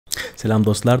Selam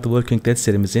dostlar, The Walking Dead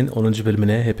serimizin 10.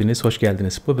 bölümüne hepiniz hoş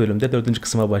geldiniz. Bu bölümde 4.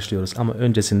 kısma başlıyoruz ama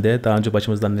öncesinde daha önce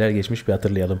başımızdan neler geçmiş bir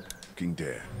hatırlayalım.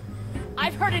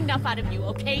 I've heard enough out of you,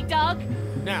 okay, Doug?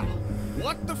 Now,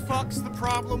 what the fuck's the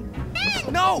problem?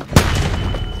 No!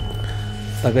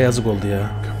 Doug'a yazık oldu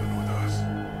ya.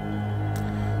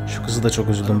 Şu kızı da çok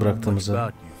üzüldüm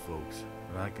bıraktığımıza.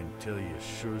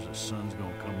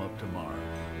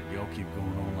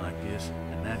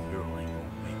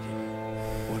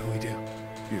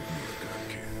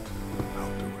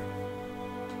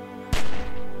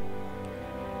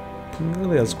 Bunlara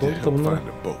da yazık oldu da bunlara.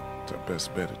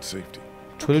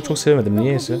 Çocuğu çok sevemedim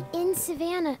niyeyse.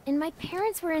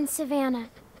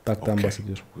 Doug'dan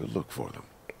bahsediyorum.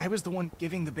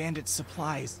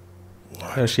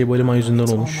 Her şey bu eleman yüzünden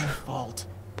olmuş.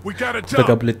 Bu da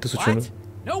kabul etti suçunu.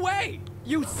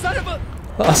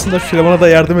 Aslında şu elemana da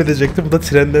yardım edecekti. Bu da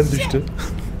trenden düştü.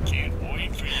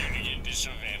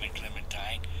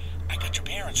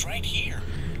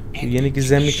 Bu yeni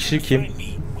gizemli kişi kim?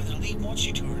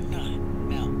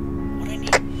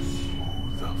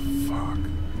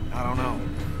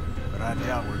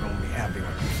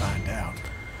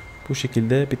 Bu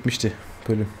şekilde bitmişti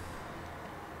bölüm.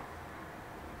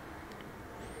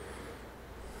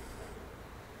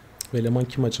 Bu eleman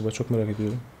kim acaba? Çok merak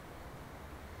ediyorum.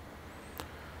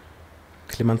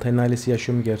 Clementine ailesi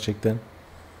yaşıyor mu gerçekten?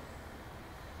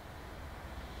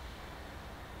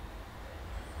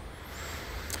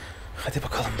 Hadi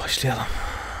bakalım başlayalım.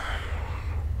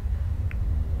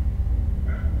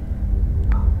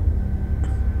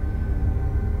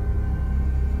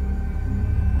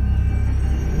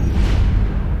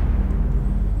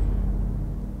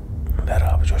 Ver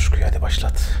abi coşkuyu, hadi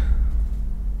başlat.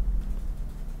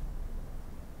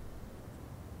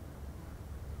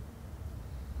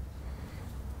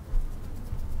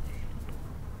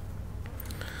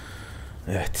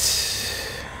 Evet.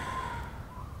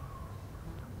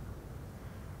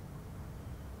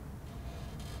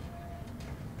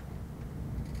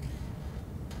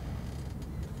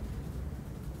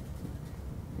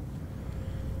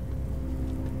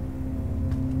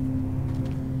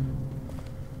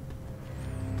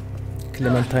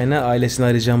 Clementine'a ailesini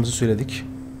arayacağımızı söyledik.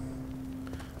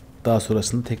 Daha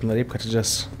sonrasında tekrar arayıp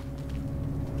kaçacağız.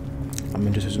 Ama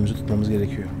önce sözümüzü tutmamız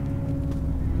gerekiyor.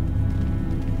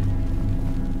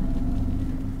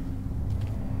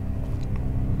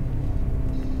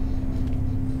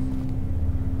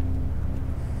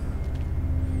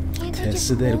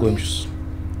 Telsize de el koymuşuz.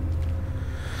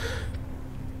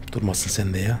 Durmasın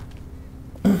sen de ya.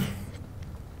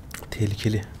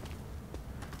 Tehlikeli.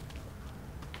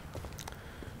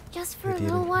 Just for a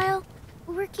little while.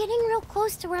 We're getting real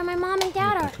close to where my mom and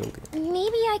dad are.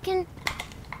 Maybe I can...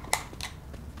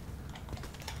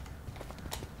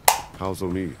 How's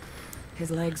O'Neill?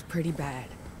 His leg's pretty bad.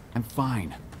 I'm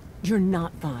fine. You're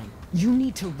not fine. You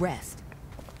need to rest.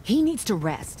 He needs to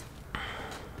rest.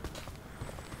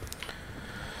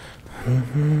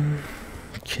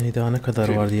 Kenny daha ne kadar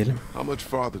var diyelim. How much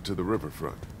farther to the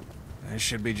riverfront? There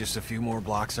should be just a few more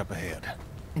blocks up ahead.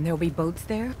 And there'll be boats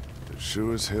there? There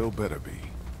sure as hell better be.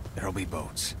 There'll be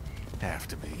boats. Have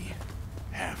to be.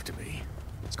 Have to be.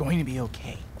 It's going to be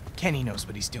okay. Kenny knows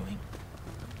what he's doing.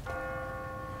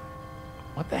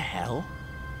 What the hell?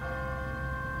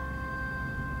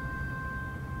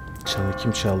 Çanı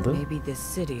kim çaldı? Maybe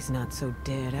this city's not so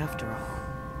dead after all.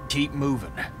 Keep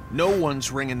moving. No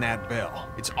one's ringing that bell.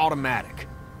 It's automatic.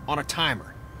 On a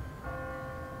timer.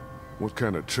 What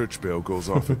kind of church bell goes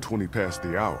off at 20 past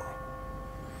the hour?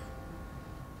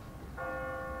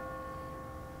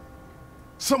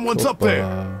 Someone's up there!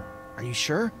 Are you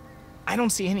sure? I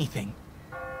don't see anything.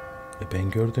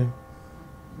 Ben gördüm.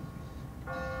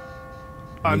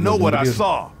 I know what I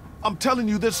saw. I'm telling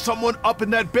you, there's someone up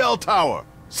in that bell tower.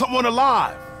 Someone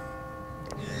alive.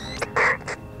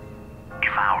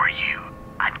 If I were you,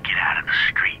 I'd get out of the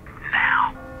street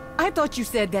now. I thought you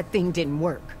said that thing didn't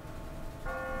work.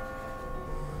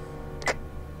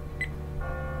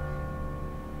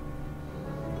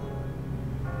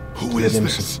 Who is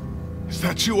this? Is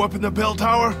that you up in the bell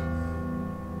tower?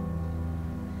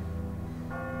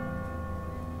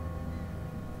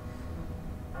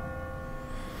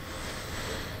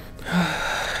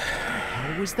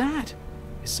 What was that?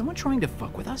 Is someone trying to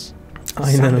fuck with us?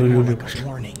 Aynen öyle oluyor.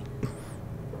 Warning.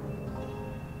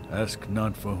 Ask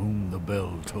not for whom the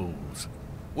bell tolls.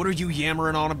 What are you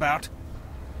yammering on about?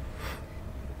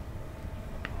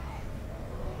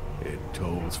 It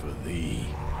tolls for thee.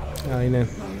 Aynen.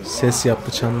 Ses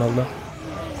yaptı çanlarla.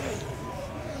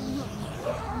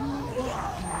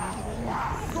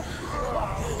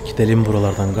 Gidelim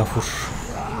buralardan Gafur.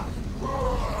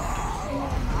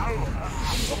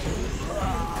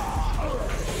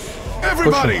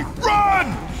 Everybody,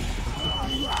 run!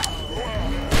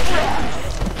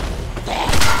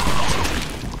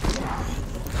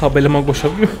 Ha, eleman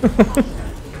koşabiliyor.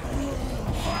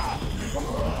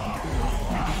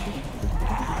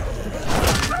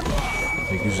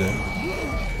 Ne güzel.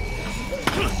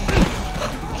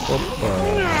 Hoppa.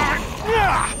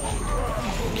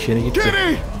 Kenny gitti.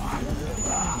 Kenny!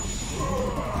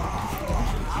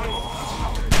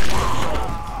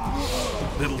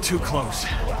 Little too close,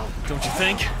 don't you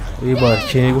think? İyi bari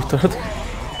Kenny'yi kurtardık.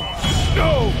 No,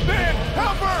 man,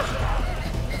 help her!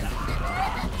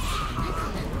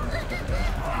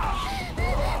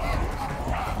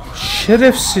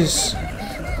 Şerefsiz.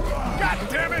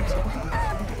 God damn it!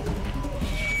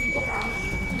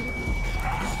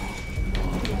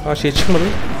 Ha, şey çıkmadı.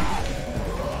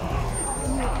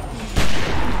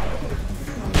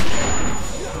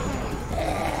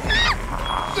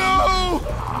 No!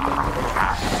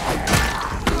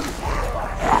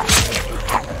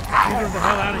 Get the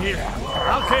hell out of here.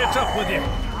 I'll catch up with you.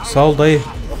 Sağ ol dayı.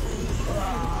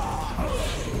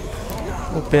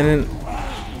 O benim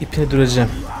ipini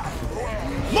düreceğim.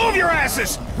 Move your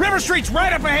asses! River Street's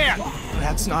right up ahead!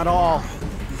 That's not all.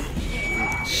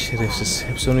 Şerefsiz.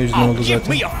 Hepsi onun yüzünden oldu Give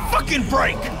zaten. me a fucking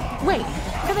break! Wait,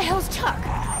 where the hell's Chuck?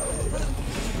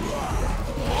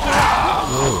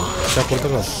 Çak orada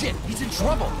kal. Shit, he's in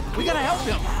trouble. We gotta help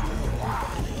him.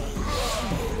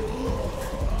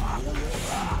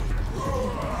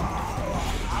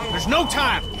 There's no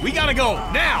time. We gotta go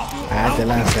now. Hadi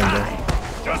lan sen de.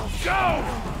 Just go.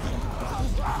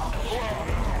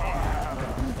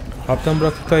 Haptan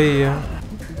bıraktık dayıyı ya.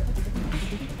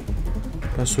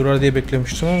 Ben sorar diye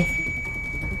beklemiştim ama.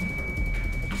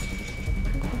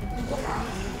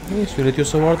 Neyse,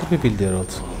 üretiyorsa vardır bir bildiği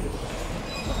herhalde.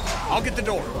 I'll get the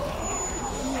door.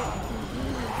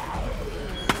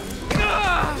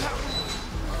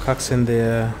 Kalk sen de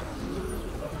ya.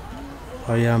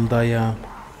 Ayağım da ayağım.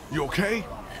 You okay?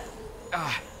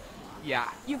 Yeah.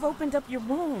 You've opened up your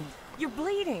wound. You're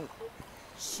bleeding.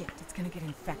 Shit, it's gonna get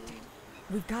infected.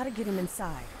 We've got to get him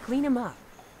inside. Clean him up.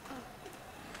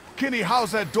 Kenny,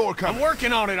 how's that door I'm coming?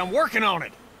 working on it. I'm working on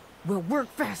it. Well, work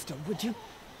faster, would you?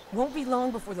 Won't be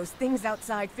long before those things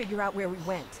outside figure out where we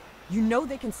went. You know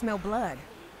they can smell blood.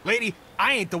 Lady,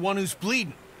 I ain't the one who's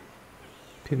bleeding.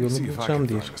 Bir See yolunu if I bulacağım can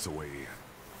diyor. find us a way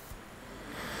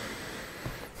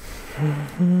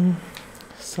in.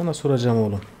 Sana soracağım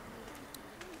oğlum.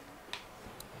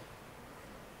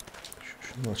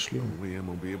 Şunu açılıyor mu? We ain't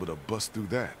gonna be able to bust through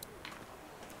that.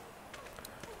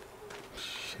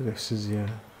 Şerefsiz ya.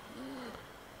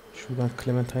 Şuradan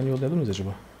Clementine'i yollayalım mıyız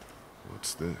acaba?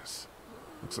 What's this?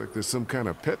 Looks like there's some kind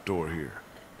of pet door here.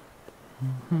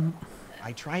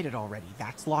 I tried it already.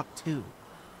 That's locked too.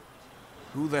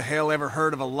 Who the hell ever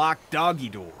heard of a locked doggy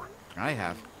door? I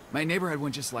have. My neighbor had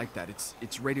one just like that.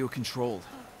 It's radio controlled.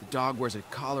 The dog wears a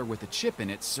collar with a chip in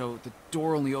it, so the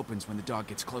door only opens when the dog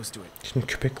gets close to it. Şimdi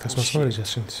köpek tasmasını arayacağız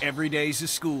şimdi. Every day's a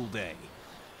school day.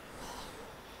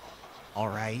 All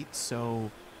right, so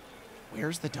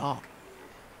where's the dog?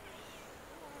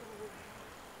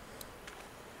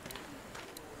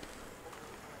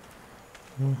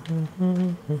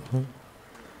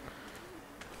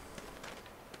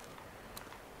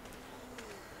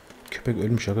 Köpek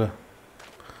ölmüş aga.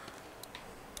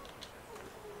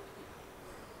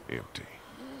 Empty.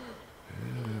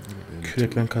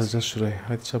 Kürekle kazacağız şurayı.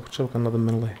 Hadi çabuk çabuk, anladım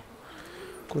ben olayı.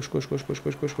 Koş koş koş koş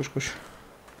koş koş koş koş.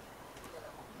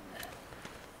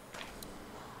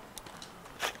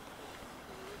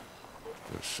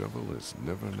 The shovel is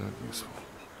never not useful.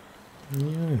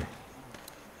 Yani.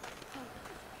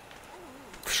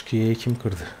 Fışkiyeyi kim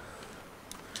kırdı?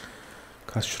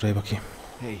 Kaç şuraya bakayım.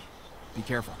 Hey, be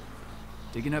careful.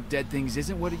 Digging up dead things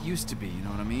isn't what it used to be, you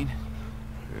know what I mean?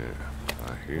 Yeah,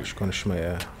 I hear Boş you. konuşma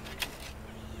ya.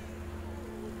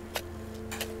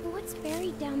 What's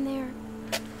buried down there?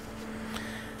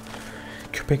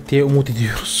 Köpek diye umut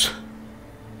ediyoruz.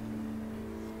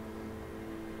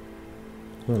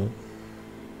 Hı.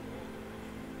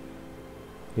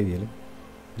 Ne diyelim?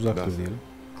 Uzak dur diyelim.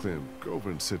 Clem, go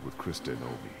over and sit with Krista and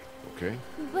Obi, okay?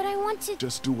 But I want to...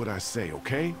 Just do what I say,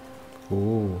 okay?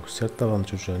 Oo, sert davrandı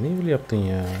çocuğa. Niye böyle yaptın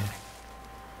ya?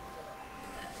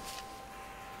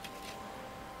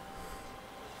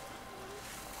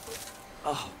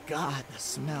 Oh God, the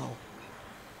smell.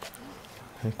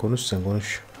 Konuş sen,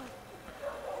 konuş.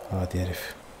 Hadi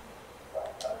herif.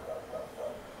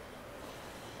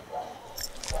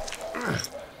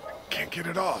 Can't get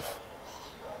it off.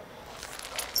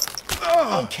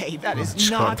 Okay, that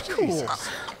is not cool.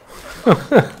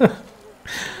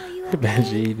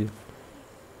 Bence iyiydi.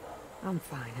 I'm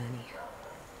fine, honey.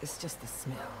 It's just the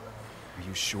smell. Are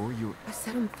you sure you... I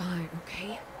said I'm fine,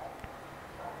 okay?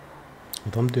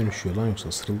 Adam dönüşüyor lan, yoksa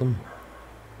ısırıldı mı?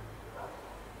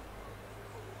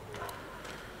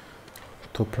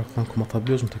 Topraktan kum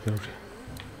atabiliyoruz mu tekrar oraya?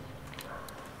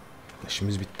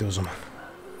 İşimiz bitti o zaman.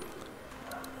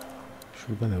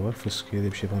 Şurada ne var? Fıskıya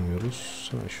diye bir şey yapamıyoruz.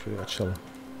 Hemen şurayı açalım.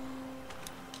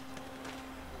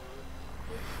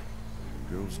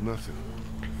 Goes nothing.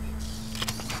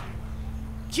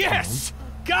 Yes!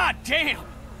 God damn!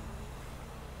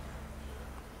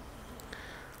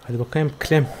 Hadi bakayım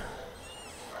Clem.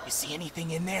 You see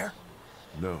anything in there?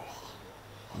 No.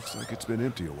 Looks like it's been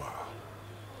empty a while.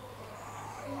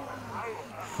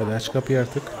 Hadi aç kapıyı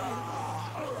artık.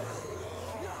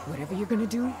 Whatever you're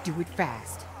gonna do it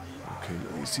fast. Okay,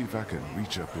 let me see if I can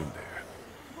reach up in there.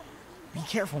 Be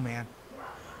careful, man.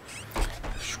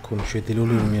 Şu konuşuyor, deli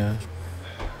oluyorum ya.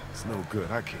 It's no good. I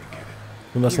can't get it.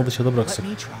 Bunu aslında dışarıda bıraksak.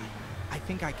 Let me try. I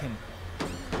think I can.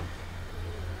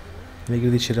 Ne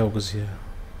girdi içeri o kız ya?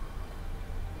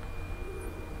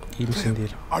 İyi misin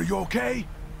diyelim. Are you okay?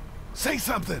 Say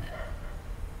something.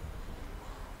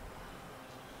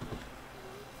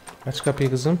 Aç kapıyı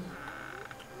kızım.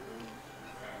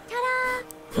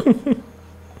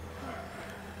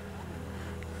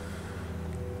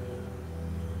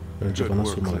 Önce bana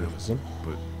sormalıyım kızım.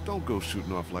 But don't go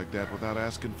shooting off like that without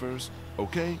asking first,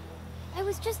 okay? I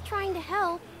was just trying to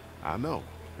help. I know,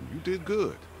 and you did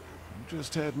good. You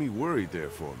just had me worried there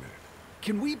for a minute.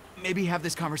 Can we maybe have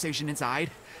this conversation inside?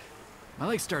 My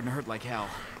leg's starting to hurt like hell.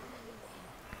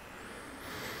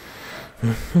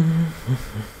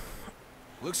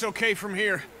 Looks okay from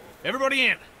here. Everybody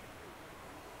in.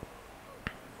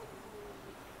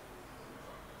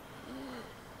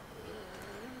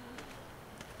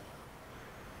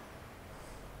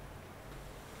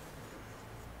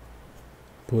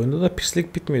 Bu oyunda da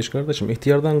pislik bitmiyor kardeşim.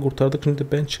 İhtiyardan kurtardık,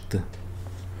 şimdi ben çıktı.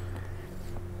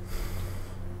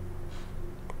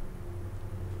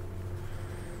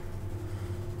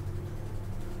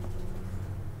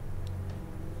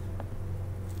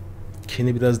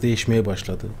 Kenny biraz değişmeye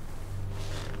başladı.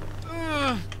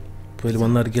 Bu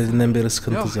elemanlar geldiğinden beri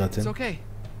sıkıntı zaten. It's okay.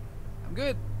 I'm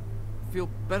good. Feel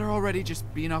better already just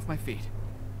being off my feet.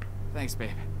 Thanks,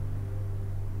 babe.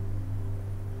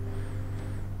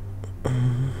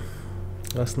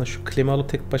 Aslında şu klemi alıp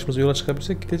tek başımıza yola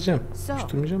çıkabilsek gideceğim. So, Hiç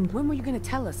durmayacağım da. when were you gonna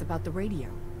tell us about the radio?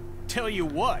 Tell you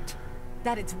what?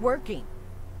 That it's working.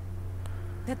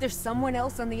 That there's someone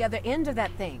else on the other end of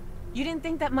that thing. You didn't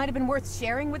think that might have been worth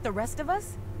sharing with the rest of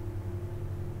us?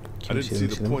 I didn't see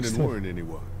the point in worrying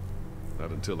anyone.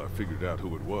 Not until I figured out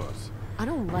who it was. I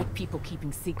don't like people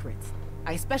keeping secrets.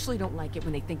 I especially don't like it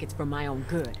when they think it's for my own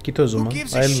good. Git o zaman. Who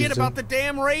gives a shit about the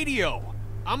damn radio?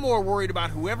 I'm more worried about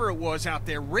whoever it was out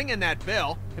there ringing that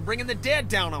bell and bringing the dead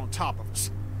down on top of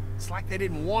us. It's like they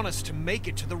didn't want us to make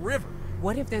it to the river.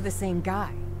 What if they're the same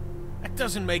guy? That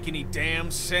doesn't make any damn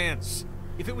sense.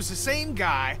 If it was the same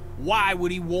guy, why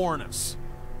would he warn us?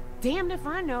 Damned if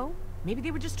I know. Maybe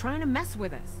they were just trying to mess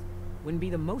with us. Wouldn't be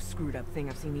the most screwed up thing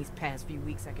I've seen these past few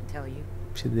weeks, I can tell you.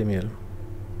 Bir şey demeyelim.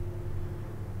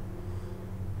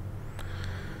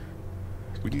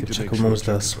 Gidip çakılmamız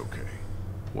lazım.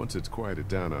 Once it's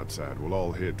quieted down outside, we'll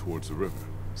all head towards the river.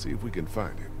 See if we can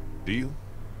find him. Deal?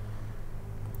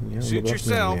 Suit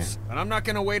yourselves, but I'm not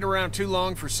gonna wait around too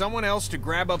long for someone else to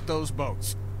grab up those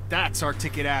boats. That's our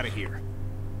ticket out of here.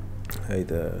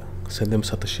 Hayda. Sen de mi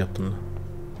satış yaptın lan?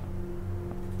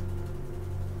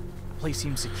 Place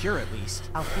seems secure at least.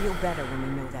 I'll feel better when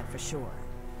we know that for sure.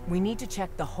 We need to check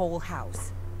the whole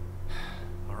house.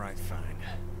 All right, fine.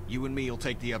 You and me will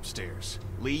take the upstairs.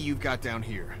 Lee, you've got down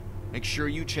here. Make sure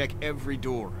you check every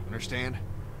door, understand?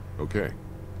 Okay.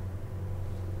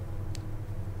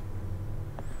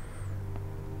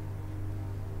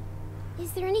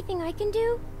 Is there anything I can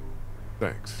do?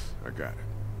 Thanks, I got it.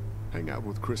 Hang out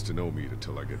with Chris and Omid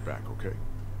until I get back, okay?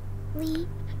 Lee,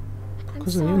 I'm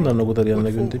Kızı niye onların o kadar yanına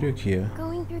What for? gönderiyor ki ya?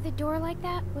 going through the door like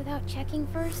that without checking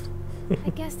first? I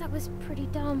guess that was pretty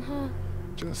dumb, huh?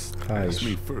 Just Hayır. ask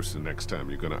me first the next time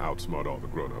you're gonna outsmart all the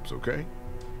grown-ups, okay?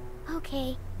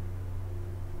 Okay.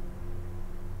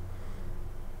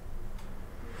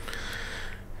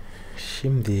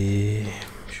 Şimdi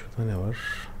şurada ne var?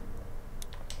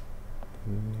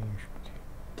 Neymiş bakayım?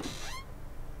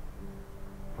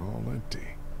 All empty.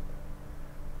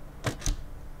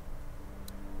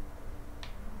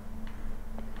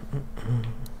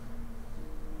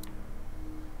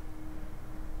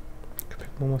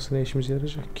 Köpek maması ne işimize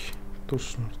yarayacak ki?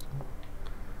 Dursun orada.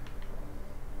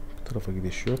 Bu tarafa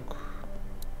gidiş yok.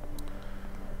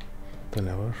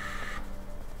 Burada ne var?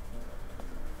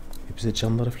 Bize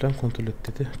camları falan kontrol et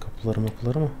dedi.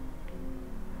 Kapıları mı?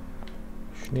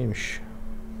 Şu neymiş?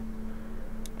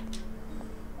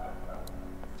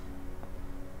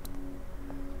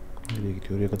 Nereye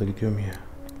gidiyor? Oraya kadar gidiyor mu ya?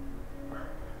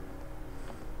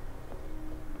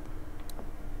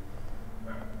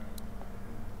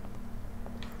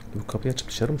 Bu kapıyı açıp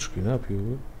dışarı mı çıkıyor? Ne yapıyor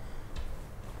bu?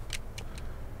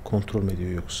 Kontrol mü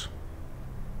ediyor yoksa?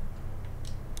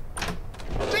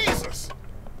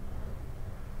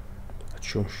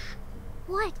 Açıyormuş.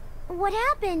 What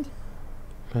happened?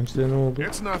 Bence de ne oldu?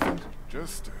 It's nothing.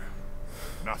 Just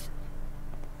nothing.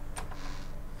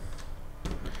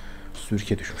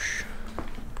 Sürke düşmüş.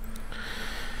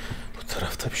 Bu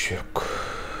tarafta bir şey yok.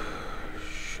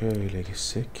 Şöyle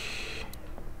gitsek.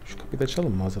 Şu kapıyı da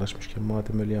açalım mı? Hazır açmışken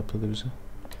madem öyle yaptı da bize.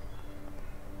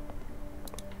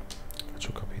 Aç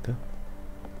o kapıyı da.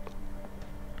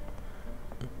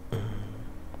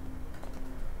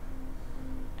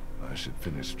 I should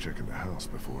finish checking the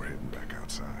house before heading back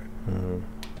outside.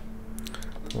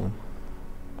 Tamam.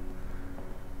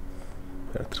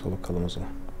 Her tarafa bakalım o zaman.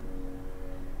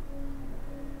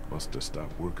 Must have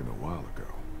stopped working a while ago.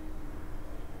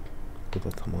 Bu da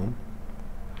tamam.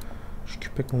 Şu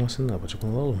köpek mamasını ne yapacak?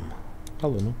 Onu alalım mı?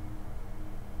 Al onu.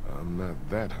 I'm not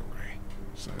that hungry,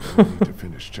 so I need to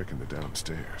finish checking the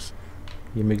downstairs.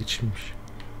 Yemek içilmiş.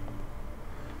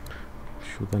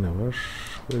 Şurada ne var?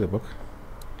 Böyle bak.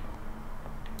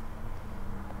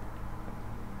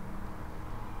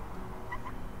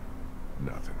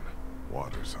 Nothing.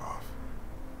 Water's off.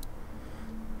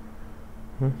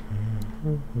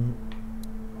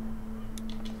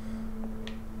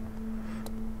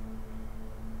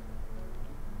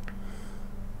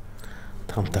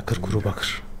 Tam takır kuru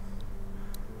bakır.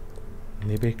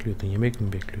 Ne bekliyordun? Yemek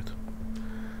mi bekliyordun?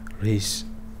 Reis.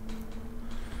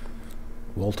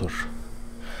 Walter.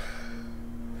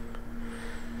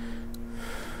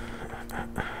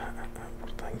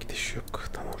 Buradan gidiş yok.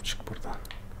 Tamam çık buradan.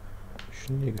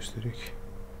 Şunu niye gösteriyor ki?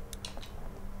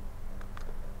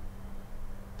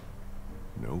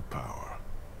 No power.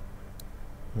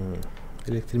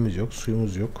 Elektriğimiz yok,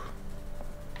 suyumuz yok.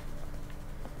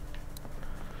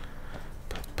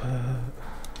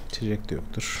 İçecek de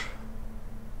yoktur.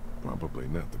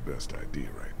 Probably not the best idea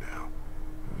right now.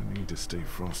 I need to stay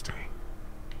frosty.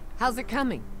 How's it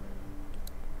coming?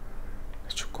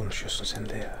 Çok konuşuyorsun sen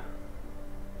de ya.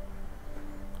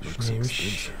 Looks Şu neymiş?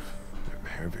 expensive and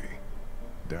heavy.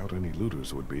 Doubt any looters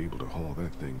would be able to haul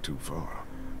that thing too far.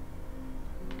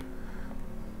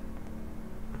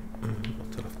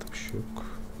 O tarafta bir şey yok.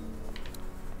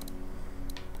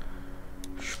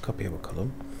 Şu kapıya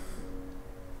bakalım.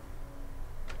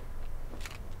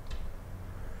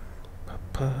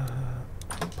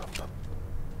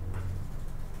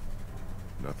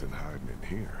 Nothing hiding in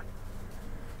here.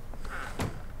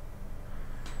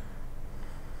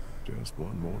 Just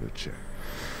one more to check.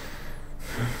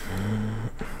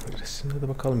 Resimde de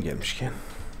bakalım gelmişken.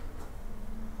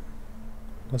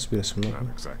 Nasıl bir resim lan?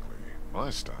 Not exactly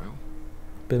my style.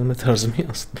 Benim de tarzımı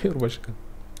yansıtmıyor başka.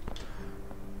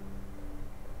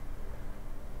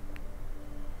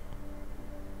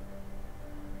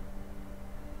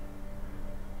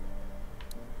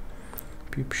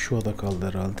 Bir şu ada kaldı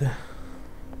herhalde.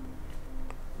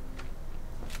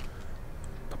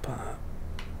 Baba.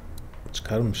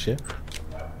 Çıkarmış ya.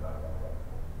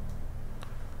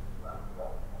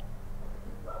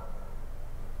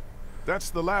 That's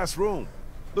the last room.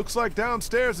 Looks like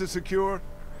downstairs is secure.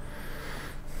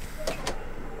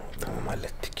 Tamam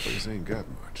hallettik. Place ain't got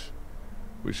much.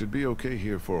 We should be okay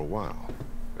here for a while.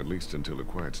 At least until it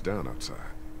quiets down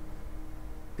outside.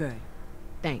 Good.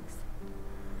 Thanks.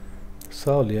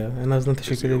 Sağ ol ya. En azından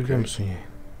teşekkür edebiliyor musun ya?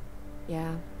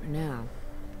 Yeah, for now.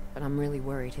 But I'm really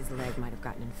worried his leg might have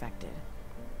gotten infected.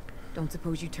 Don't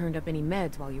suppose you turned up any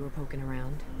meds while you were poking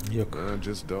around? Yok.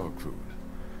 Just dog food.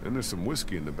 And there's some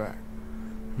whiskey in the back.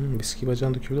 Viski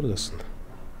bacağını dökebiliriz aslında.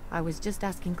 I was just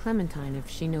asking Clementine if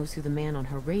she knows who the man on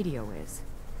her radio is.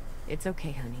 It's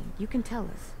okay, honey. You can tell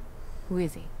us. Who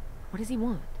is he? What does he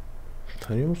want?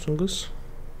 Tanıyor musun kız?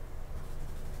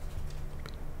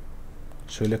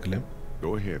 Söyle Clem.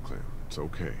 Go ahead, Clem. It's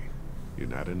okay.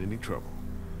 You're not in any trouble.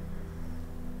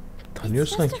 Tanıyor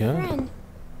sanki ha.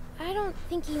 I don't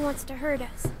think he wants to hurt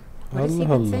us. What has he Allah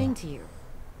been Allah. saying to you?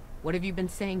 What have you been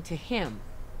saying to him?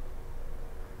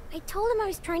 I told him I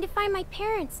was trying to find my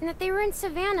parents and that they were in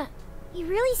Savannah. He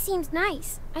really seems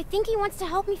nice. I think he wants to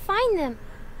help me find them.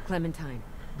 Clementine,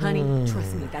 honey,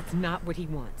 trust me, that's not what he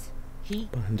wants.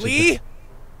 Lee?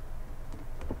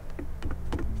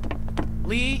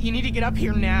 Lee, you need to get up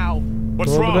here now.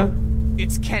 What's wrong?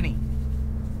 It's Kenny.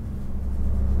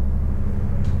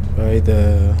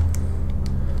 Hayda.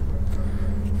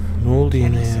 oldu yine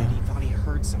Kenny ya? said he thought he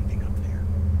heard something up there.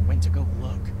 Went to go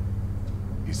look.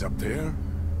 He's up there?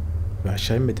 Ben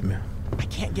aşağı inmedim ya. I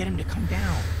can't get him to come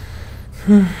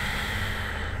down.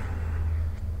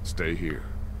 Stay here.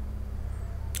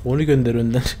 Onu gönder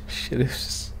önden.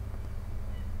 Şerefsiz.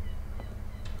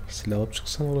 Silah alıp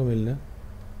çıksana oğlum eline.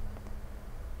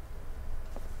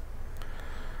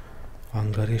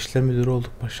 Angarya İşler Müdürü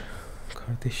olduk başa.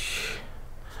 Kardeş.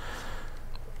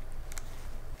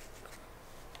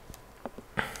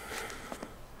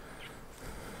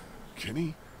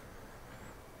 Kenny?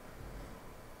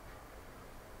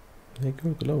 Ne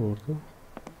gördü la orada?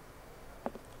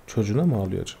 Çocuğuna mı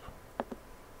ağlıyor acaba?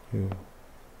 Yok.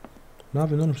 Ne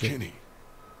yapıyorsun oğlum sen? Kenny,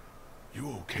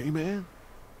 you okay, man?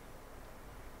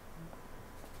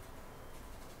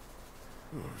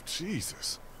 Oh,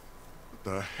 Jesus. What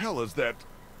the hell is that?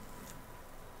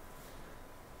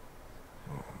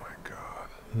 Oh my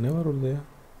God. Ne var orada ya?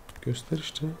 Göster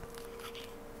işte.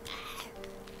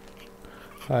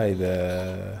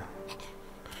 Hayda.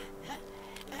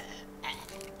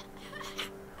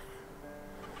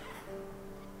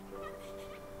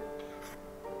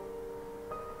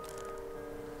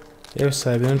 Ev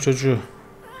sahibinin çocuğu.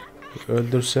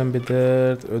 Öldürsen bir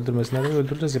dert, öldürmesine de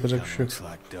öldüreceğiz, yapacak bir şey yok.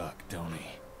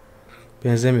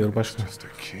 Benzemiyor başka. Just a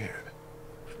kid.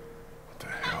 What the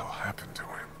hell happened to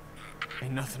him?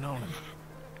 Ain't nothing on him.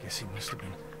 Guess he must have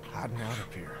been hiding out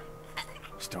up here.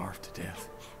 Starved to death.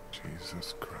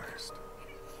 Jesus Christ.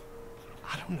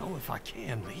 I don't know if I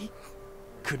can, Lee.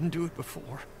 Couldn't do it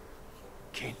before.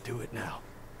 Can't do it now.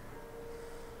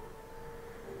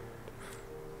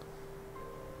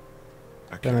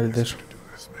 I Ben can't ask hallederim. you to do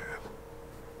this, man.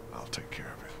 I'll take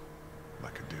care of it,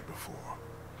 like I did before.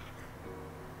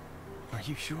 Are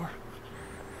you sure?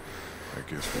 I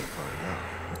guess we'll find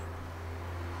out.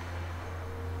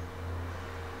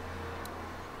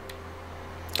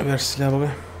 Ver silahı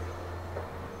bakayım.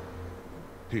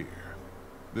 Here,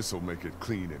 this'll make it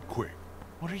clean and quick.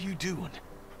 What are you doing?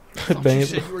 I thought Ben you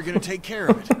said you were gonna take care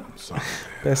of it. I'm sorry,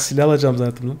 man. Ben silah alacağım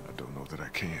zaten lan. I don't know that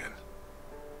I can.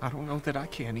 I don't know that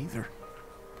I can either.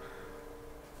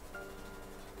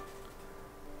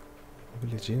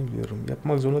 Bileceğini biliyorum.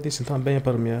 Yapmak zorunda değilsin. Tamam ben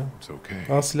yaparım ya. It's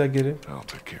okay. Al silah geri. I'll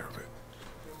take care of it.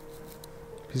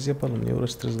 Biz yapalım. Niye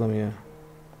uğraştırırız adamı ya?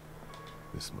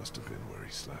 This must have been where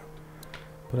he slept.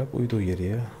 Bırak uyuduğu yeri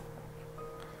ya.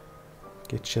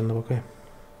 Geç yanına bakayım.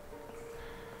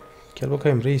 Gel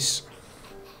bakayım reis.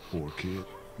 Poor kid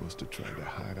must have tried to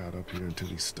hide out up here until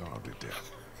he starved to death.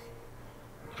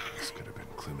 This could have been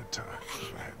Clementine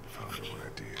if I hadn't found her when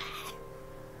I did.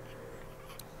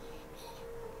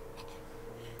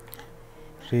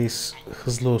 Reis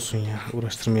hızlı olsun ya.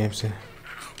 Uğraştırmayayım seni.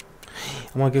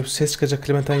 Ama gibi ses çıkacak.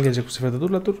 Clementine gelecek bu sefer de. Dur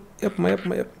la dur. Yapma.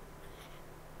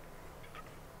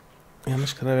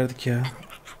 Yanlış karar verdik ya.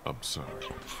 I'm sorry.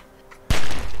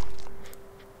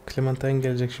 Clementine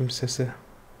gelecek şimdi sese.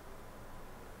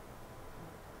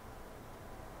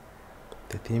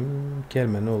 Dediğim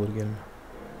gelme ne olur gelme.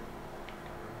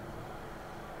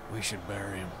 We should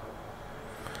bury him.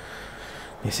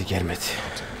 Neyse gelmedi.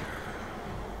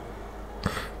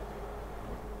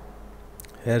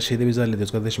 Her şeyi de biz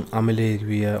hallediyoruz kardeşim. Amele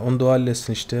gibi ya. Onu da o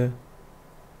halletsin işte.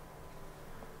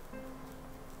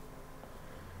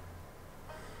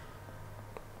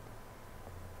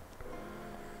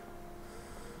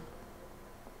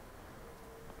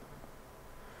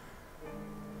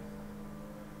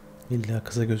 İlla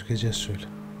kıza gözükeceğiz şöyle.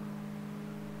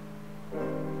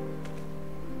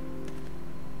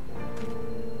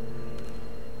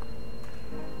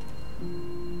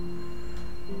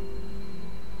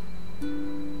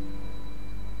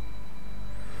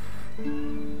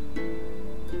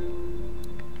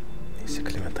 Neyse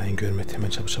Clementine görmedi. Hemen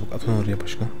çabuk at onu oraya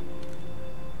başkan.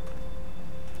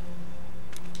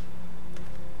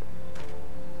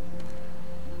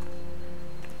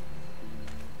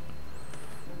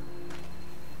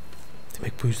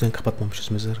 Demek bu yüzden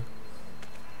kapatmamışız mezarı.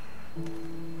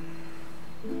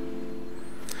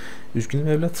 Üzgünüm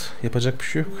evlat. Yapacak bir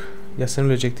şey yok. Ya sen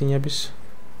ölecektin ya biz.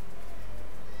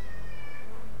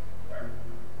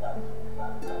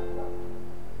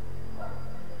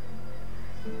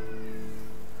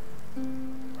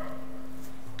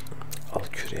 Al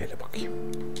küreğiyle bakayım.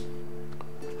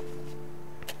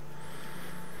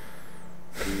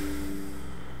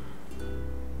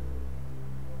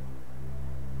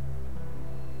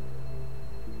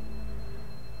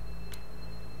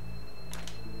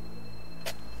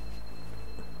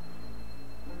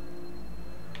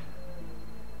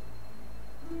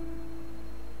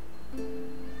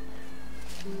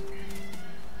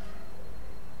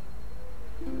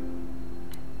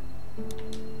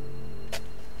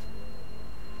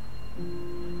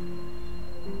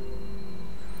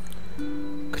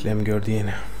 Clem gördü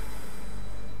yine.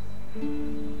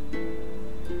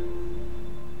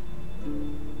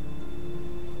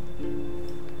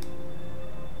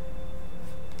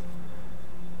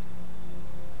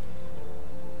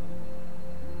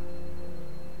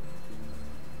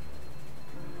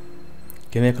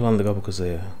 Gene yakalandık ha bu kıza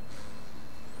ya.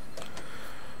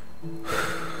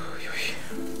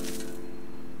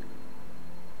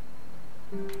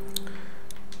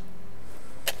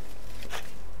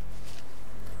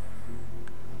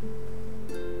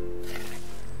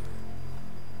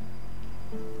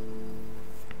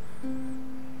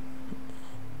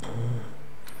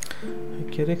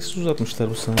 Gereksiz uzatmışlar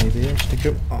bu sahneyi de ya. İşte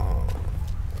göm...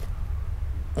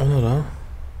 Ona lan.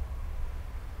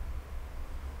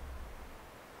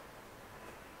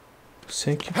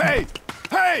 Sen kim? Hey!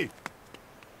 Hey!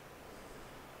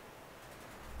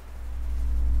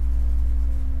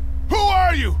 Who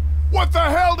are you? What the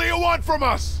hell do you want from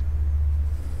us?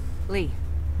 Lee,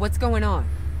 what's going on?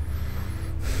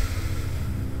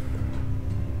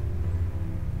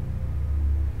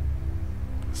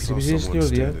 Saw bizi someone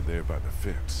izliyordu ya. standing there by the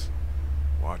fence,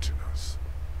 watching us.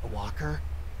 A walker?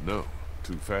 No,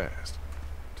 too fast.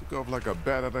 Took off like a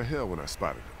bat out of hell when I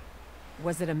spotted him.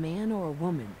 Was it a man or a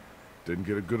woman? Didn't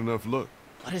get a good enough look.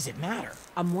 What does it matter?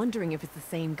 I'm wondering if it's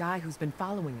the same guy who's been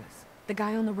following us. The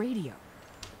guy on the radio.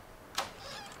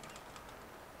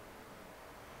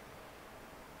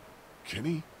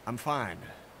 Kenny? I'm fine.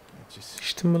 Just...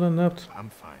 İçtin mi lan, ne yaptın? I'm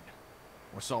fine.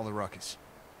 What's all the ruckus?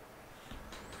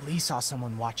 Lee saw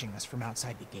someone watching us from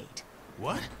outside the gate.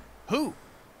 What? Who?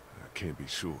 I can't be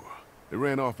sure. They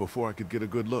ran off before I could get a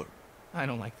good look. I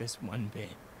don't like this one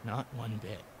bit. Not one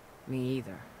bit. Me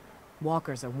either.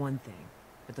 Walkers are one thing,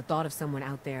 but the thought of someone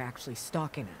out there actually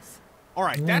stalking us. All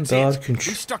right, that's it.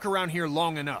 We've stuck around here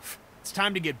long enough. It's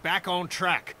time to get back on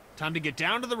track. Time to get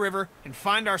down to the river and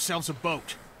find ourselves a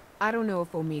boat. I don't know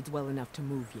if Omid's well enough to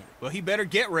move yet. Well, he better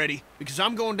get ready, because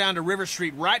I'm going down to River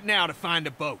Street right now to find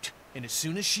a boat. And as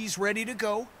soon as she's ready to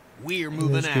go, we're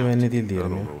moving out. Güvenli değil I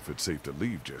diyelim ya. don't know if it's safe to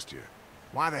leave just yet.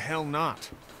 Why the hell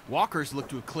not? Walkers look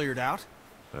to have cleared out.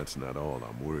 That's not all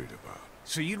I'm worried about.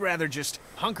 So you'd rather just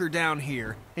hunker down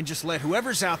here and just let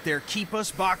whoever's out there keep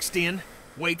us boxed in?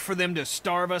 Wait for them to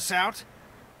starve us out?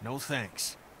 No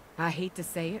thanks. I hate to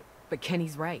say it, but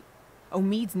Kenny's right.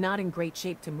 Omid's not in great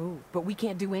shape to move, but we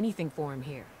can't do anything for him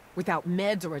here. Without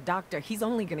meds or a doctor, he's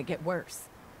only gonna get worse.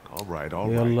 All right, all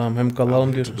Ey right. Allah'ım, hem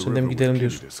kalalım diyorsun, sen de mi gidelim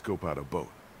diyorsun. To scope out a boat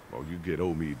while you get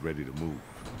Omid ready to move.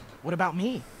 What about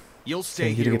me? You'll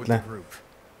stay here with the group.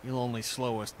 You'll only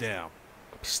slow us down.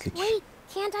 Pislik. Wait,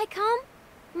 can't I come?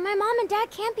 My mom and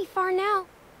dad can't be far now.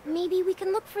 Maybe we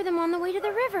can look for them on the way to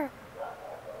the river.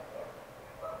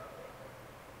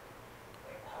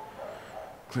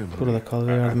 Burada kal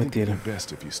ve yardım et diyelim.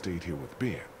 Best if you stayed here with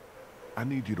Ben. I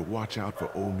need you to watch out for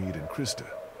Omid and Krista.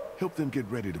 Help them get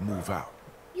ready to move out.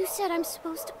 You said I'm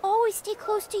supposed to always stay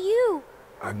close to you.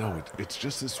 I know it's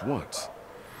just this once.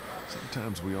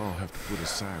 Sometimes we all have to put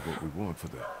aside what we want for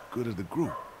the good of the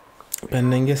group.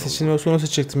 Ben engel seçilme olsa onu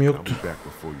seçecektim, yoktu. I'll be back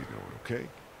before you know it, okay?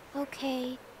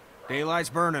 Okay.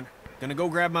 Daylight's burning. Gonna go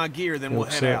grab my gear, then we'll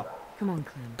head out. Come on,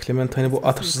 Clem. Clementine'i bu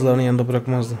atırsızların yanında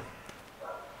bırakmazdı.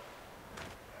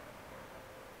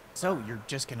 So, you're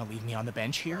just gonna leave me on the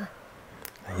bench here?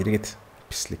 Yürü git.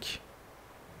 Pislik.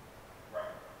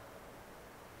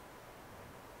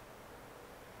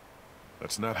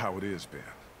 That's not how it is, Ben.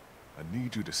 I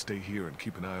need you to stay here and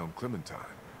keep an eye on Clementine.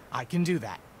 I can do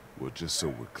that. Well, just so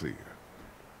we're clear.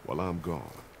 While I'm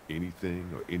gone, anything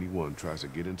or anyone tries to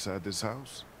get inside this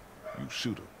house, you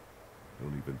shoot them.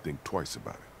 Don't even think twice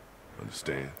about it.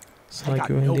 Understand? Sana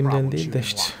güvendiğimden değil de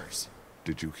işte.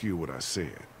 Did you hear what I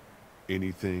said?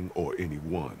 Anything or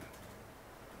anyone.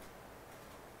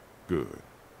 Good.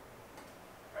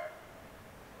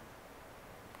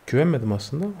 Güvenmedim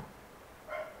aslında ama.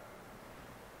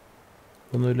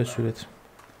 Bunu öyle söyledim.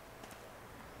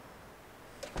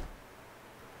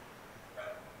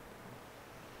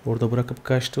 Orada bırakıp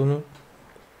kaçtı onu.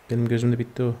 Benim gözümde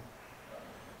bitti o.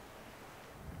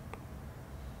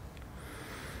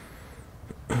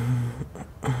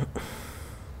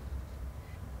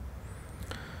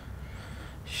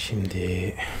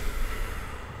 Şimdi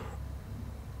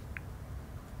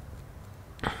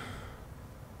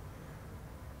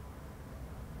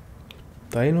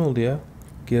dayı ne oldu ya?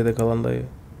 Geride kalan dayı.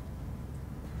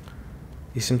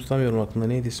 İsim tutamıyorum aklımda.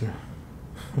 Neydi ismi?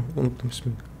 Unuttum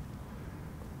ismini.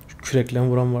 Şu kürekle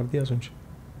vuran vardı ya az önce.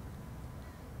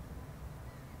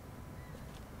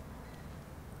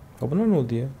 Ha buna ne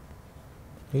oldu ya?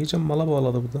 İyice mala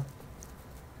bağladı bu da.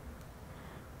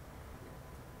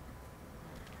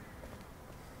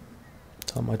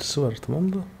 Tam acısı var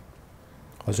tamam da.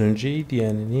 Az önce iyiydi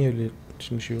yani. Niye öyle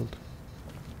şimdi şey oldu?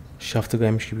 Şaftı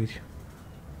kaymış gibiydi.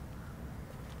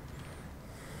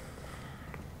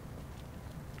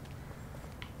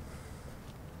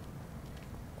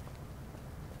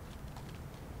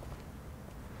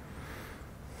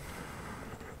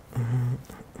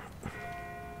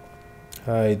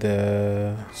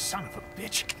 Hayda. Son of a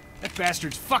bitch. That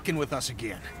bastard's fucking with us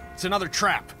again. It's another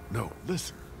trap. No,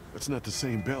 listen. That's not the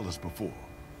same bell as before.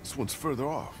 This one's further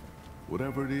off.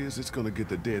 Whatever it is, it's gonna get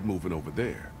the dead moving over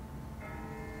there.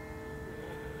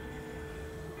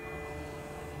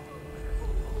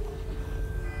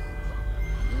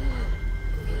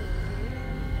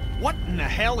 What in the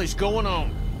hell is going on?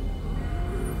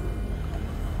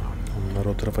 Onlar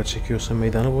o tarafa çekiyorsa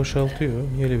meydanı boşaltıyor.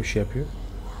 Niye öyle bir şey yapıyor?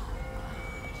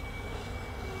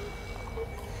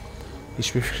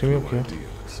 Hiçbir fikrim yok ya.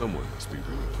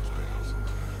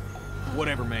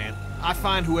 Whatever, man. I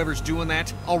find whoever's doing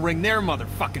that, I'll ring their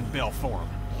motherfucking bell for them.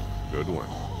 Good one.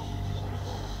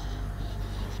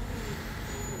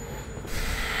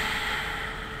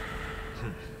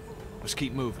 Let's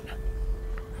keep moving.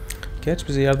 Gerçi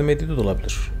bize yardım ediyor da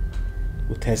olabilir.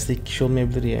 Bu tersteki kişi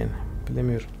olmayabilir yani.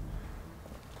 Bilemiyorum.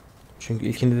 Çünkü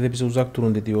ilkinde de bize uzak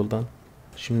durun dedi yoldan.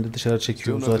 Şimdi de dışarı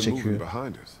çekiyor, uzağa çekiyor.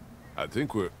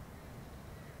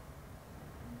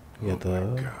 Ya da...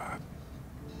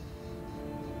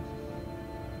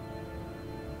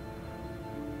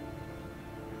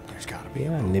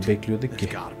 Ya ne bekliyorduk ki?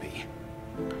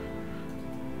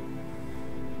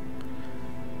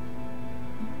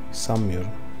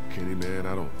 Sanmıyorum. Kenny,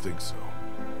 man, I don't think so.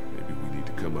 Maybe we need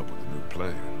to come up with a new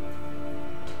plan.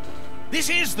 This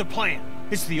is the plan.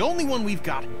 It's the only one we've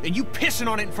got, and you pissing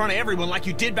on it in front of everyone like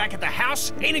you did back at the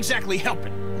house ain't exactly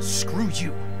helping. Screw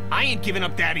you. I ain't giving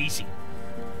up that easy.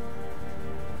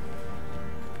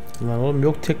 Lan oğlum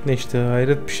yok tekne işte.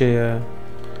 Hayret bir şey ya.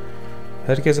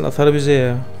 Herkesin atarı bize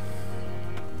ya.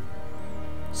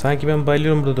 Sanki ben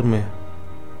bayılıyorum burada durmaya.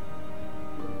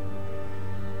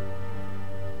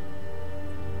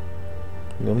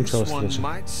 Yolum çalıştıracak.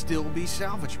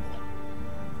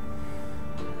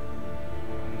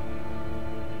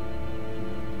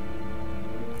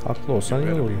 Haklı olsan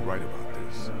iyi olur.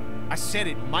 I said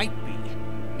it might be.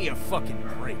 Give me a fucking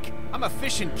break. I'm a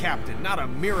fishing captain, not a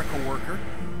miracle worker.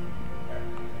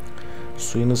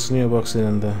 Suyun ısınıyor bak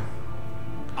senin de.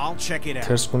 I'll check it out.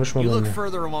 Ters konuşma You look benimle.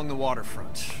 further along the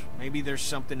waterfront. Maybe there's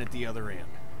something at the other end.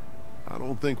 I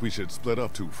don't think we should split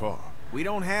up too far. We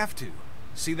don't have to.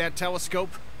 See that telescope?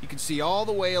 You can see all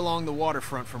the way along the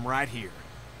waterfront from right here.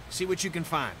 See what you can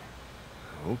find.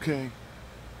 Okay.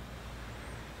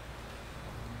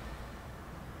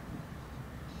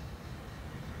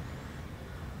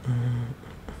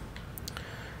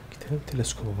 Gidelim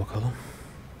teleskopa bakalım.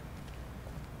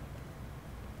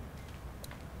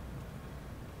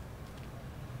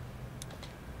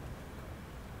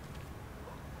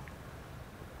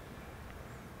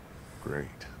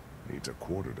 Great. Needs a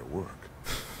quarter to work.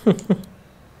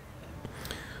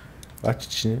 Aç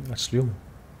içini. Açılıyor mu?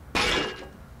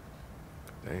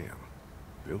 Damn.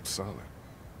 Built solid.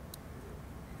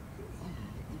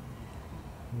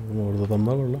 Orada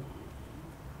adamlar var lan.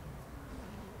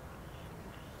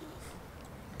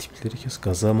 Tipleri kes.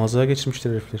 Gaza maza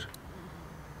geçmişler herifler.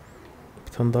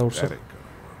 Bir tane daha vursak.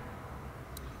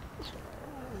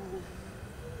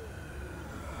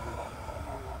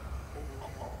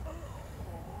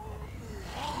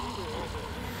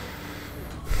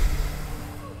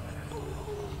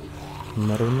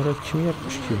 Bunlara kim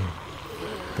yapmış ki?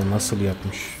 Da nasıl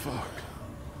yapmış? Fuck.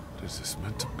 Is this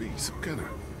meant to be some kind of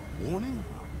warning?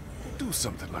 Do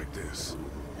something like this.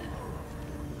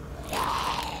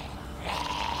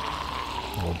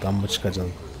 Oradan mı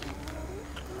çıkacaksın?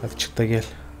 Hadi çık da gel.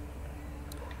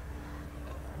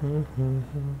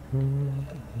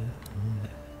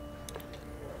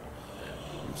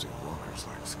 Using walkers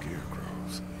like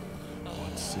scarecrows.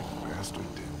 What sick bastard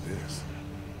did this?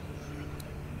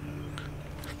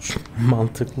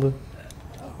 Mantıklı.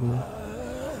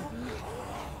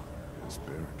 This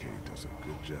barricade does a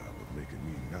good job of making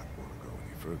me not want to go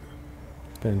any further.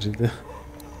 Bence de.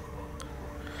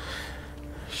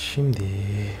 Şimdi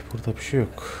burada bir şey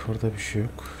yok. Burada bir şey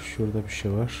yok. Şurada bir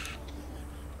şey var.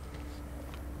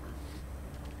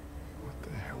 What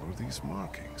the hell are these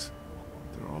markings?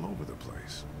 They're all over the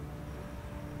place.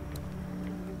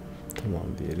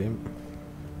 Tamam diyelim.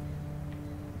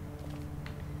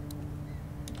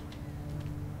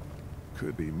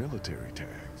 Could be military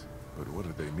tags, but what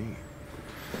do they mean?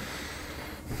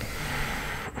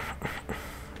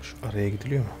 Şu araya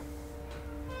gidiliyor mu?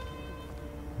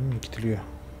 Gidiliyor.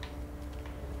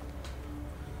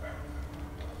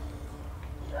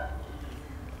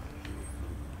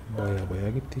 Baya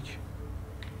gittik.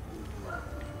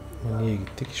 Ama niye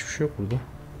gittik? Hiçbir şey yok burada.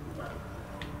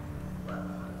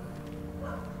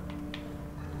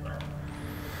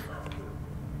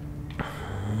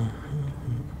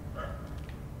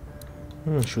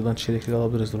 Şuradan çelikli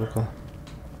alabiliriz, dur bakalım.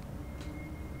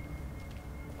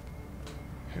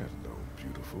 Hello,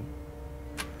 beautiful.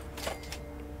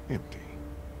 Empty.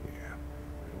 Yeah,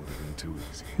 it would have been too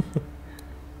easy.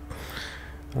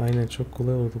 Aynen, çok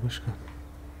kolay oldu başkan.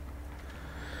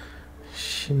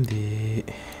 Şimdi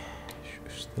şu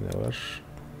üstte ne var?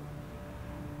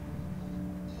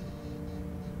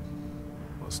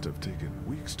 Must have taken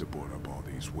weeks to board up all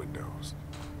these windows.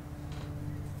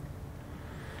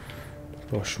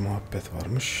 Boş muhabbet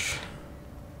varmış.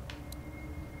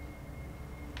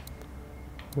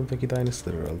 Buradaki de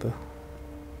aynısıdır herhalde.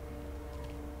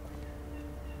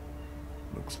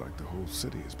 Looks like the whole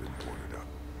city has been boarded up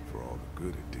for all the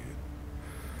good it did.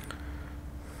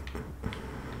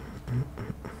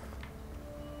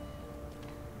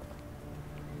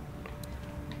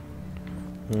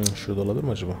 Şurada olabilir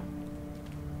mi acaba?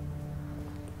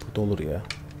 Burada olur ya.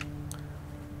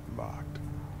 Locked.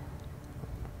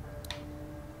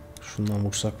 Şundan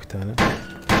vursak bir tane.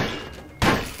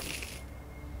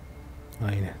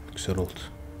 Aynen, güzel oldu.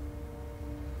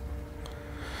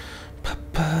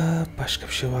 Başka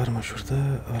bir şey var mı şurada?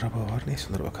 Araba var. Neyse,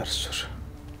 onlara bakarız sonra.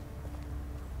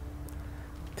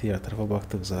 Diğer tarafa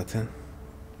baktık zaten.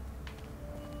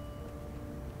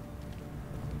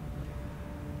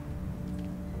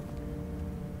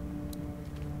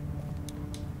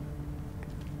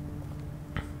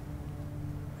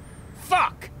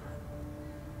 Fuck!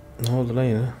 Ne oldu lan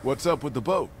yine? What's up with the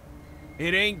boat?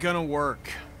 It ain't gonna work.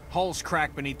 Hull's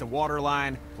cracked beneath the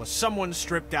waterline, plus someone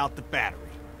stripped out the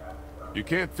battery. You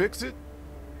can't fix it?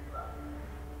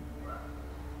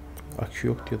 Akü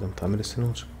yok diyordum. Tamir etse ne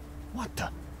olacak?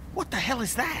 What the hell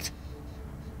is that?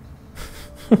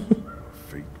 A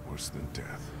fate worse than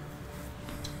death.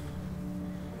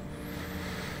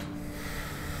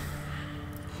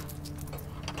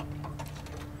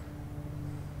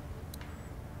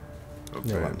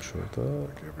 Ne varmış orada?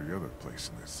 Like every other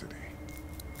place in this city.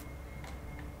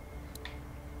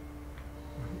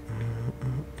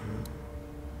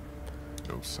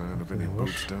 No sign of any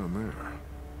boats down there.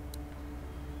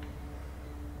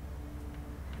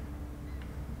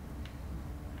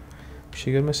 Bir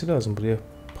şey görmesi lazım buraya.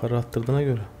 Para attırdığına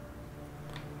göre.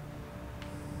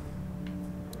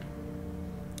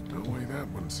 No way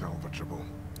that one's salvageable.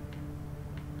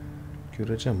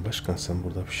 Göreceğim başkan sen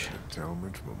burada bir şey.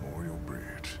 Talmadge Memorial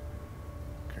Bridge.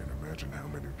 Can't imagine how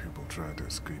many people tried to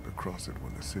escape across it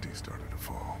when the city started to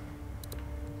fall.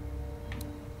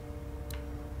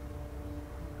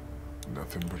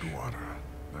 Nothing but water,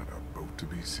 not a boat to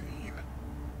be seen.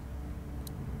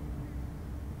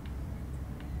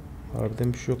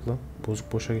 Harbiden bir şey yok lan.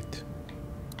 Bozuk boşa gitti.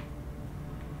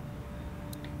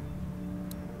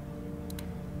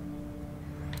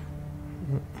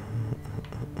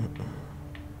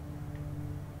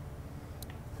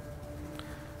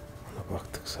 Ona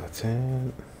baktık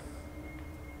zaten.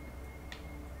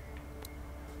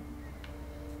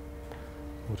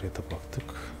 Oraya da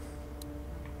baktık.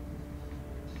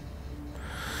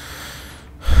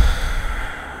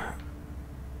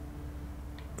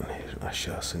 Nehrin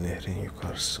aşağısı, nehrin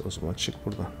yukarısı. O zaman çık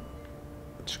buradan.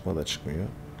 Çıkma da çıkmıyor.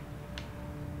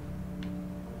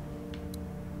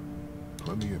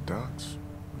 Plenty of docks,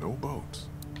 no boats.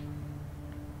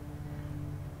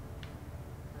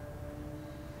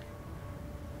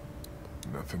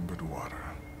 Nothing but water,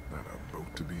 not a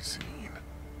boat to be seen.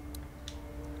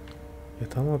 Ya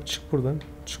tamam abi, çık buradan.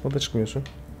 Çıkma da çıkmıyorsun.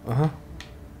 Aha.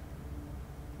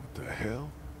 What the hell?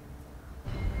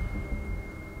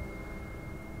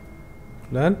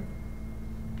 Lan.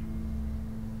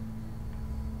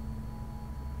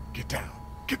 Get down!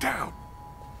 Get down!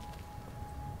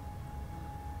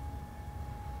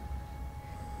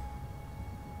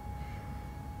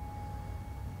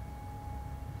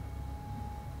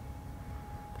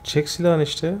 Çek silahını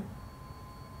işte.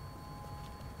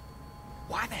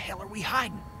 Why the hell are we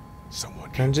hiding?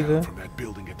 Someone came Bence down de. from that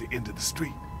building at the end of the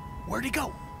street. Where'd he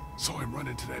go? Saw him run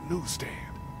into that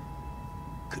newsstand.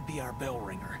 Could be our bell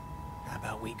ringer. How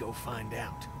about we go find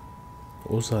out?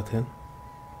 O zaten.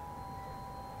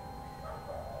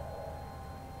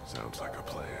 Sounds like a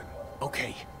plan.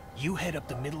 Okay, you head up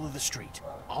the middle of the street.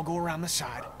 I'll go around the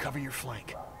side, cover your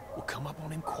flank. We'll come up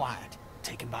on him quiet,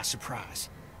 take him by surprise.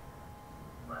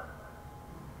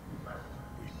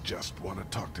 We just want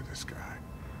to talk to this guy.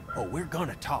 Oh, we're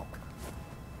gonna talk.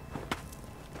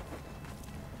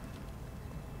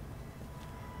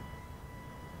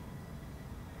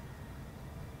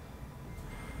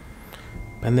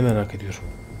 Ben de merak ediyorum.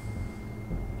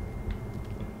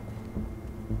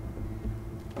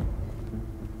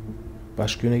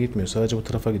 Başka yöne gitmiyor. Sadece bu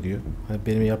tarafa gidiyor. Hani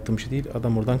benim yaptığım şey değil.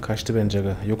 Adam oradan kaçtı bence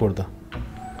aga. Yok orada.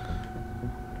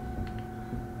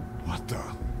 What the?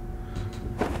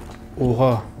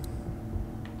 Oha.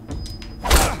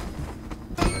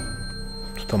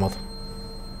 Tutamadım.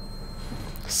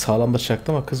 Sağlam da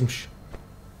çaktı ama kızmış.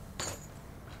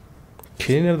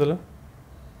 Kenny nerede lan?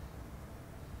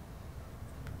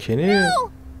 Kenny.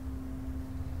 No!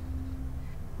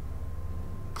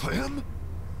 Clem?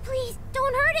 Please,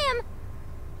 don't hurt him!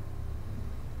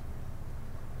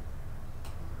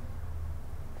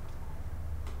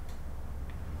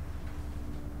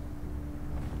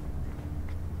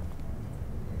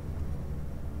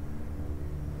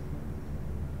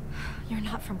 You're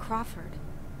not from Crawford.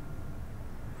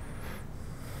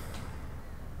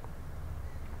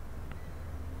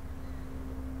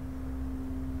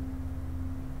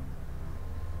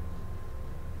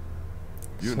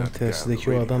 Sen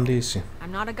tersideki o adam değilsin.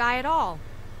 I'm not a guy at all.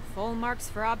 Full marks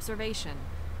for observation.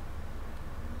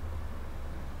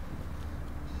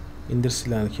 İndir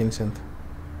silahını Kenny sen de.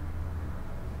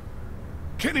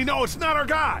 Kenny, no, it's not our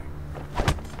guy!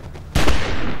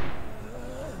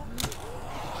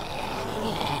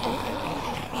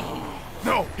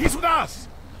 No, he's with us!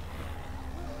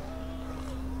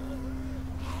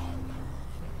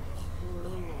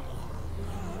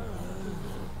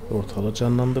 Ortalığı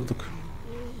canlandırdık.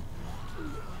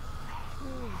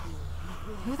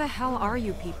 Who the hell are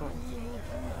you people?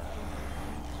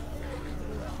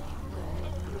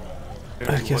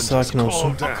 Herkes sakin olsun.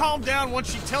 I'll calm down once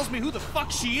she tells me who the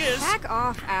fuck she is. Back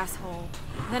off, asshole.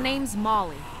 The name's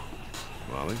Molly.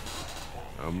 Molly,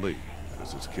 I'm Lee.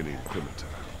 This is Kenny and Clementine.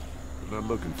 We're not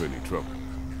looking for any trouble.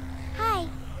 Hi.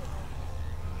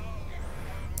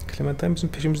 Clementine bizim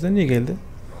peşimizden niye geldi?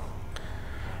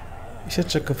 İş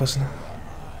atacak kafasına.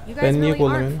 You Ben guys niye really aren't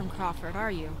kollamıyorum? from Crawford,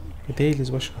 are you?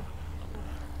 Değiliz başka.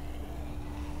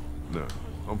 No,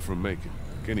 I'm from Macon.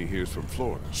 Kenny here's from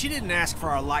Florida. She didn't ask for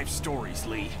our life stories,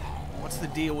 Lee. What's the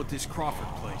deal with this Crawford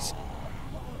place?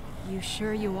 You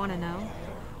sure you want to know?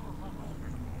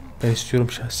 Ben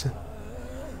istiyorum şahsen.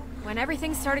 When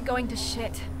everything started going to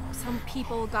shit, some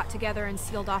people got together and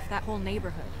sealed off that whole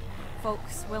neighborhood.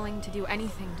 Folks willing to do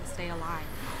anything to stay alive,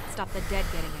 stop the dead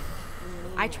getting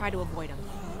in. I try to avoid them.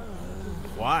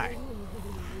 Why?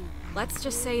 Let's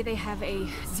just say they have a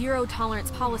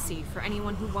zero-tolerance policy for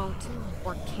anyone who won't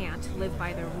or can't live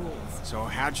by their rules. So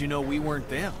how'd you know we weren't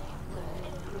them?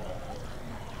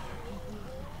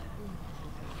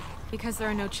 Because there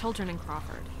are no children in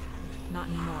Crawford. Not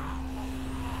anymore.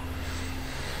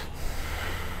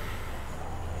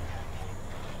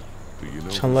 Do you know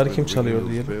Çanları who's kim been çalıyor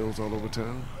ringing those diyelim. bells all over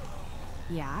town?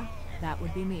 Yeah, that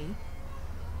would be me.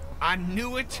 I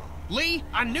knew it. Lee,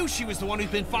 I knew she was the one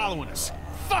who's been following us.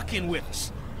 Fucking with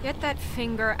us. Get that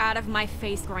finger out of my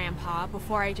face, Grandpa,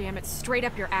 before I jam it straight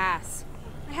up your ass.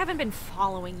 I haven't been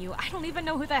following you. I don't even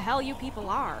know who the hell you people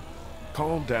are.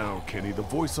 Calm down, Kenny. The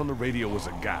voice on the radio was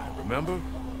a guy, remember?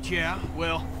 Yeah,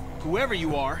 well, whoever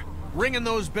you are, ringing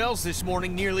those bells this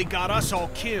morning nearly got us all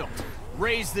killed.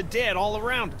 Raised the dead all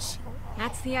around us.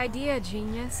 That's the idea,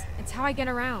 genius. It's how I get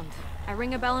around. I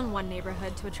ring a bell in one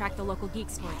neighborhood to attract the local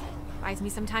geeks towards it. Buys me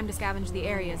some time to scavenge the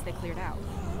areas they cleared out.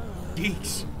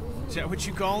 Geeks. Is that what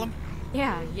you call them?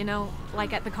 Yeah, you know,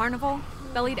 like at the carnival,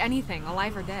 they'll eat anything,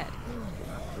 alive or dead.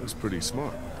 That's pretty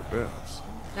smart with the bells.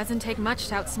 Doesn't take much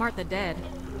to outsmart the dead.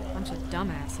 Bunch of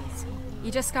dumbasses.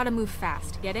 You just gotta move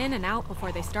fast, get in and out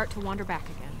before they start to wander back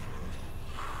again.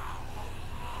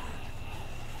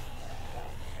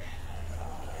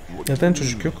 What do Neden you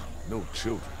çocuk mean, yok? no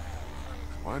children.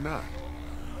 Why not?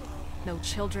 No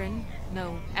children,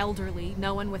 no elderly,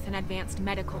 no one with an advanced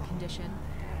medical condition.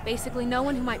 Basically, no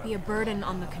one who might be a burden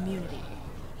on the community.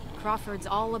 Crawford's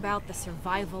all about the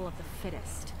survival of the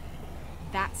fittest.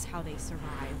 That's how they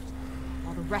survived,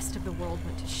 while the rest of the world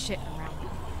went to shit around them.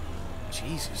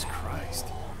 Jesus Christ.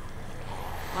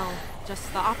 Well,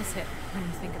 just the opposite when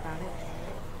you think about it.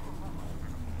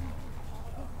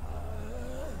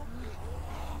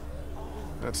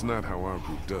 That's not how our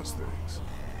group does things.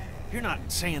 You're not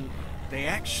saying they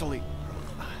actually...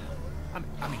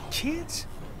 I mean, kids?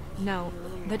 No,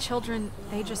 the children,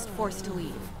 they just forced to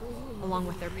leave, along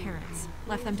with their parents.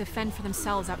 Left them to fend for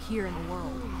themselves out here in the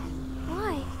world.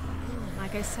 Why?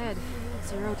 Like I said,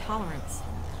 zero tolerance.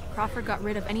 Crawford got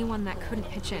rid of anyone that couldn't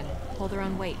pitch in, hold their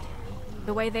own weight.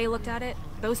 The way they looked at it,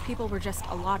 those people were just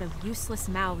a lot of useless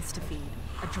mouths to feed,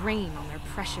 a drain on their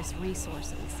precious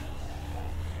resources.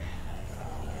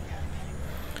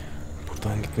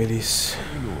 Buradan gitmeliyiz.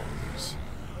 You know all this.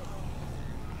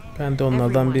 Ben de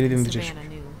onlardan biriydim diyecek.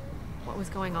 What was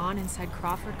going on inside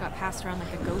Crawford got passed around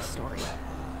like a ghost story.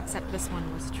 Except this one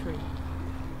was true.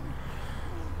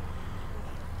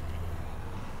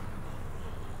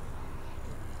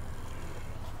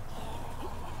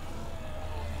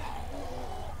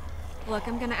 Look,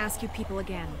 I'm gonna ask you people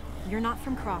again. You're not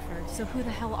from Crawford, so who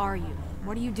the hell are you?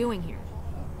 What are you doing here?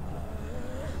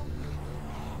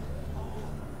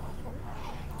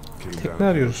 Tekne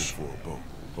arıyoruz.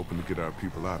 Hoping to get our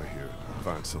people out of here and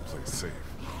find someplace safe.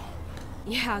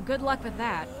 Yeah, good luck with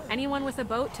that. Anyone with a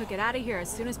boat took it out of here as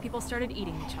soon as people started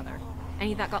eating each other.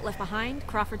 Any that got left behind,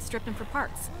 Crawford stripped them for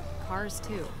parts. Cars,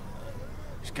 too.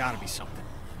 There's gotta be something.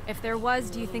 If there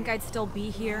was, do you think I'd still be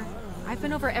here? I've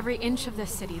been over every inch of this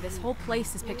city. This whole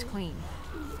place is picked clean.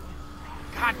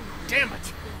 God damn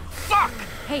it! Fuck!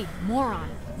 Hey, moron.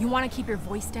 You want to keep your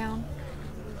voice down?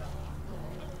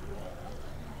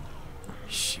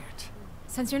 Shit.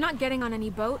 Since you're not getting on any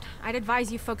boat, I'd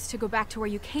advise you folks to go back to where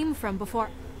you came from before...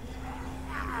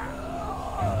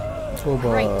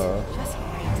 Great. Just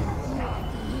great.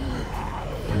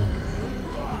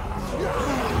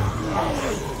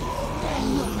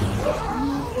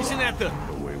 Isn't that the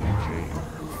way we came?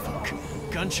 Fuck.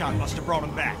 Gunshot must have brought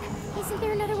him back. Isn't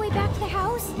there another way back to the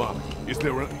house? Molly, is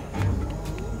there a...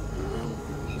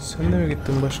 Sen de mi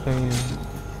gittin başkan ya?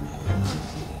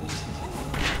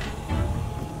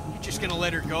 Gonna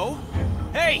let her go?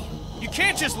 Hey, you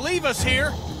can't just leave us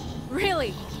here.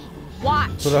 Really?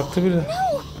 Watch. Bıraktı bile.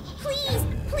 No! Please!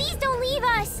 Please don't leave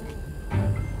us!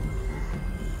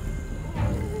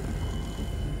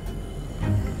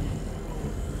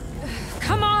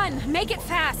 Come on! Make it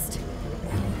fast!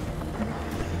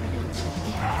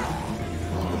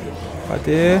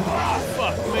 Hadi.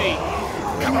 Fuck me.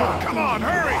 Come on,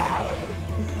 hurry!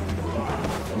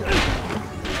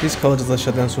 Biz kalacağız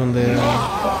aşağıdan sonunda ya.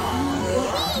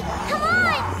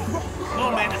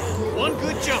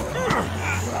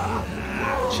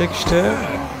 Çek işte.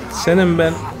 Senim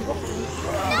ben.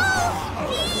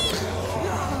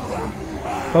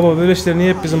 Baba böyle işler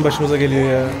niye hep bizim başımıza geliyor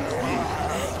ya?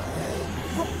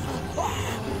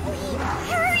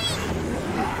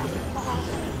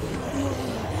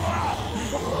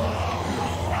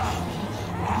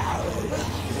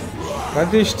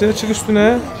 Hadi işte çık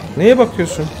üstüne. Neye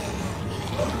bakıyorsun?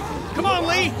 Come on,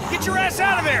 Lee. Get your ass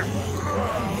out of there.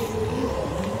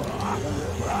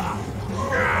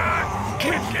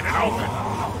 Can't get it open.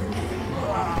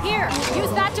 Here,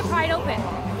 use that to pry it open.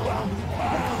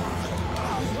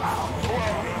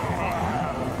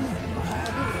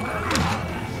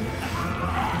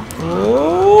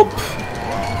 Hop.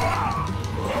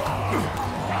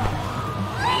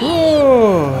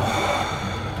 Oh.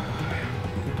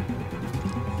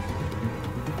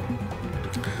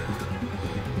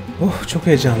 Oh, çok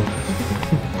heyecanlı.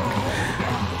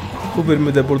 Bu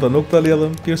bölümü de burada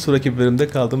noktalayalım. Bir sonraki bölümde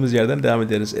kaldığımız yerden devam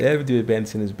ederiz. Eğer videoyu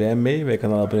beğendiyseniz beğenmeyi ve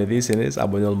kanala abone değilseniz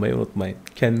abone olmayı unutmayın.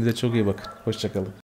 Kendinize çok iyi bakın. Hoşça kalın.